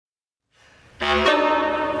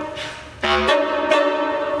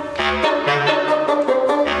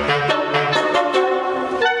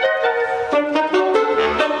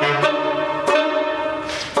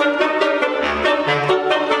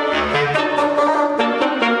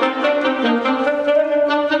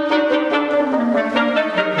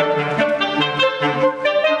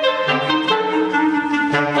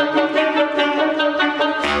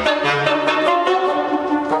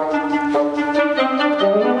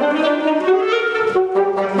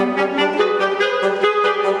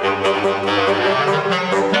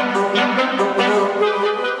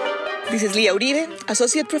Lia Uribe,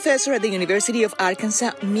 Associate Professor at the University of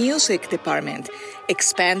Arkansas Music Department,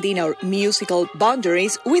 expanding our musical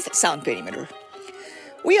boundaries with Sound Perimeter.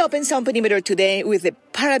 We open Sound Perimeter today with the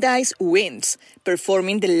Paradise Winds,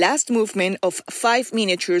 performing the last movement of 5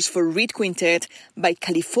 miniatures for reed quintet by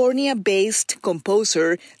California-based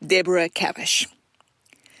composer Deborah Kavasch.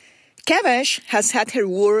 Kavasch has had her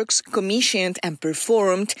works commissioned and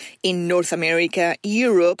performed in North America,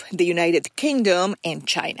 Europe, the United Kingdom, and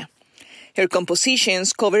China. Her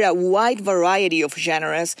compositions cover a wide variety of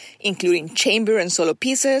genres, including chamber and solo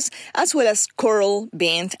pieces, as well as choral,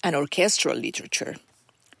 band, and orchestral literature.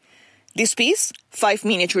 This piece, 5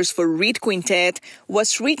 miniatures for reed quintet,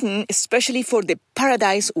 was written especially for the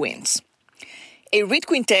Paradise Winds. A reed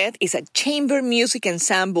quintet is a chamber music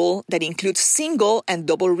ensemble that includes single and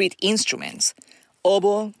double reed instruments: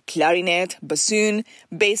 oboe, clarinet, bassoon,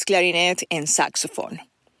 bass clarinet, and saxophone.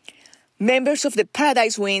 Members of the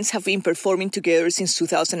Paradise Winds have been performing together since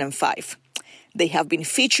 2005. They have been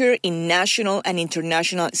featured in national and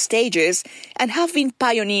international stages and have been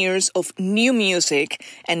pioneers of new music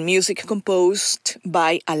and music composed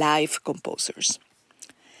by alive composers.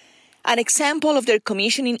 An example of their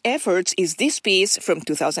commissioning efforts is this piece from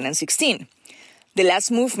 2016. The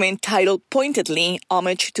last movement, titled Pointedly,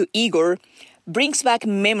 Homage to Igor, brings back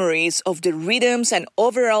memories of the rhythms and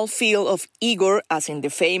overall feel of Igor, as in the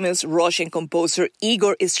famous Russian composer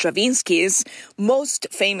Igor Stravinsky's most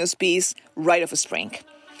famous piece, Rite of Spring.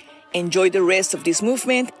 Enjoy the rest of this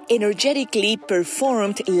movement, energetically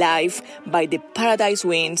performed live by the Paradise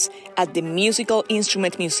Winds at the Musical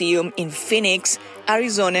Instrument Museum in Phoenix,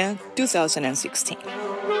 Arizona, 2016.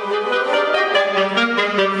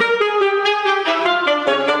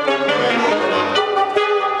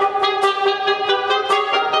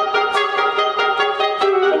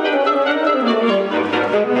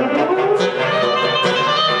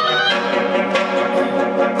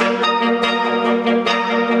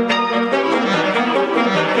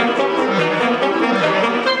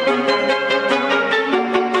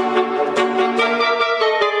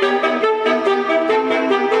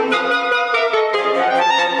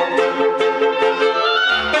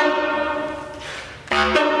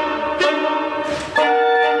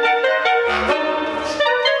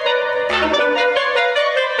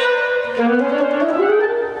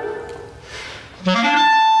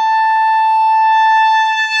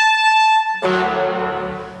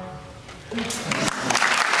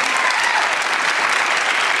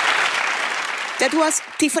 That was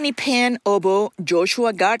Tiffany Penn, oboe,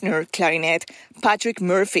 Joshua Gardner, clarinet, Patrick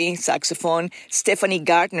Murphy, saxophone, Stephanie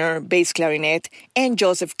Gardner, bass clarinet, and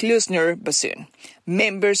Joseph Klusner, bassoon,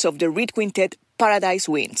 members of the reed quintet Paradise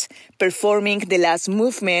Winds, performing the last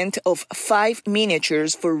movement of 5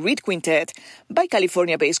 miniatures for reed quintet by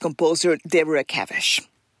California-based composer Deborah Kavasch.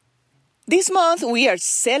 This month, we are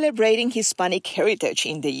celebrating Hispanic heritage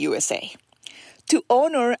in the USA. To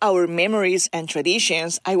honor our memories and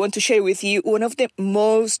traditions, I want to share with you one of the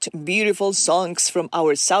most beautiful songs from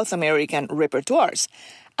our South American repertoires,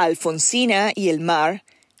 Alfonsina y el Mar,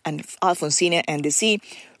 and Alfonsina and the Sea,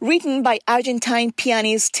 written by Argentine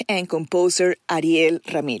pianist and composer Ariel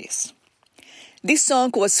Ramirez. This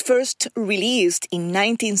song was first released in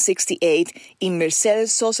 1968 in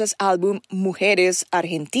Mercedes Sosa's album Mujeres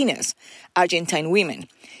Argentinas, Argentine Women,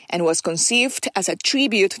 and was conceived as a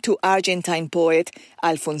tribute to Argentine poet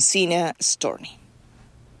Alfonsina Stomi.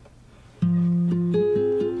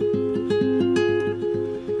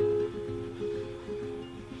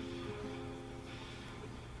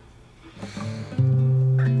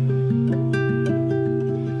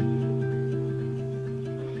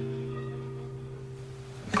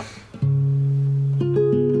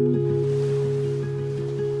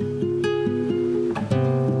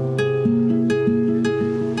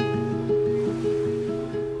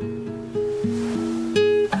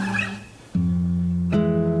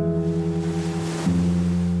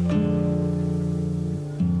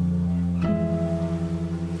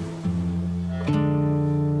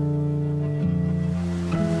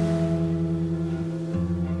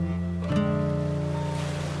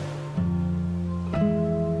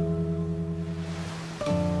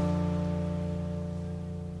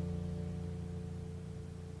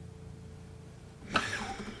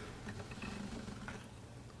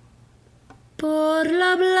 Por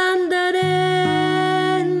la blanda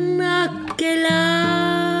arena que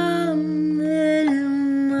lame el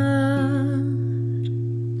mar,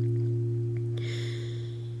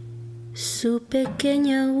 su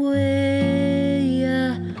pequeña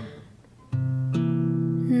huella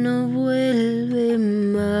no vuelve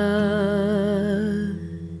más.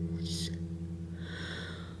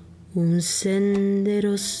 Un un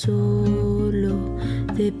sendero solo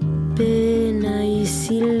de pena y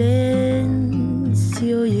silencio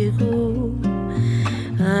llegó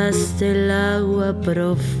hasta el agua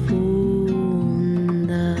profunda.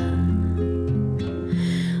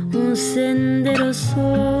 Un sendero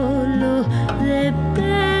solo de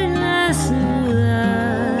penas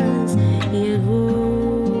mudas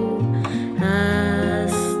llegó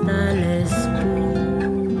hasta la espuma.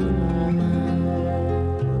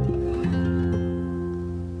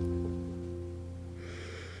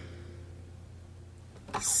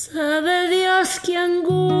 Sabe Dios qué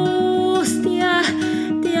angustia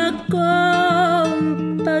te acompañó,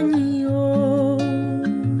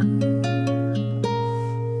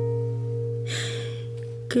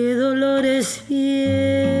 qué dolores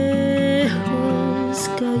viejos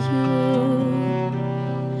cayó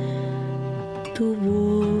tu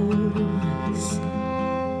voz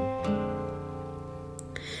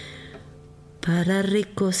para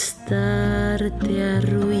recostarte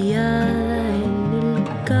arrullada en el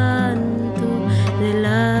canto de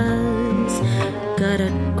las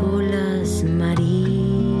caracolas marinas,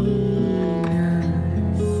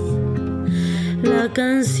 la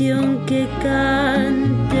canción que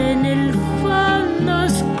canta en el fondo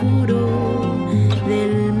oscuro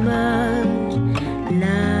del mar,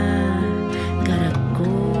 la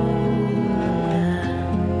caracola.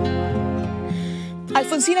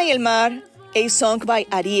 Alfonsina y el mar, a song by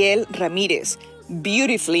Ariel Ramirez,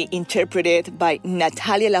 beautifully interpreted by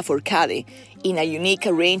Natalia Lafourcade in a unique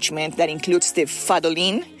arrangement that includes the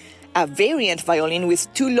fadolin, a variant violin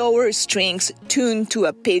with two lower strings tuned to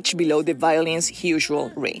a pitch below the violin's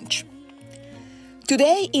usual range.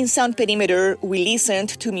 Today in Sound Perimeter, we listened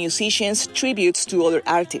to musicians' tributes to other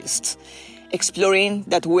artists, exploring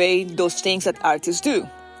that way those things that artists do.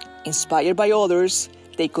 Inspired by others,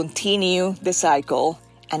 they continue the cycle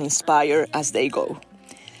and inspire as they go.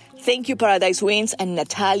 Thank you, Paradise Winds and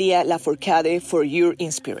Natalia Lafourcade, for your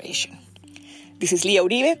inspiration. This is Lia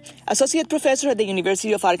Uribe, Associate Professor at the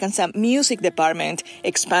University of Arkansas Music Department,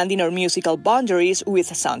 expanding our musical boundaries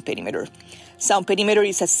with Sound Perimeter. Sound Perimeter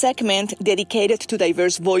is a segment dedicated to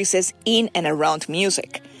diverse voices in and around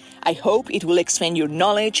music. I hope it will expand your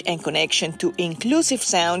knowledge and connection to inclusive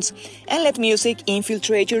sounds and let music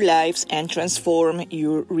infiltrate your lives and transform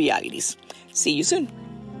your realities. See you soon.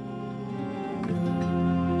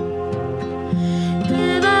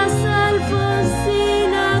 Te vas,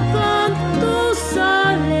 Alfonsina, con tu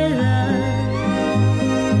soledad.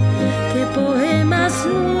 ¿Qué poemas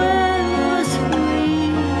nuevos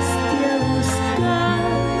fuiste a buscar?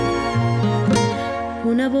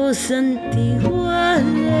 Una voz antigua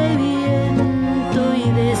de viento y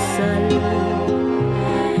de sal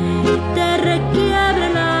te requiebra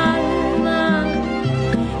el alma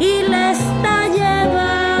y la está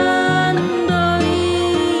llevando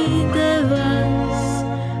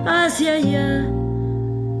hacia allá,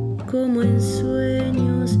 como en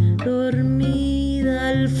sueños dormida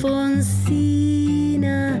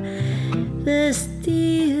Alfonsina,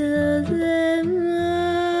 vestida de mar.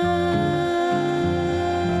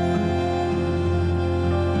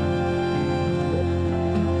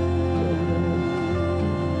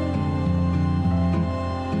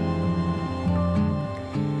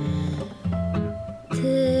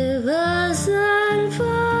 Te vas,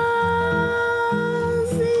 Alfonsina,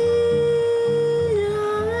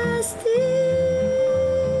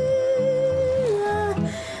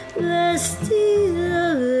 vestida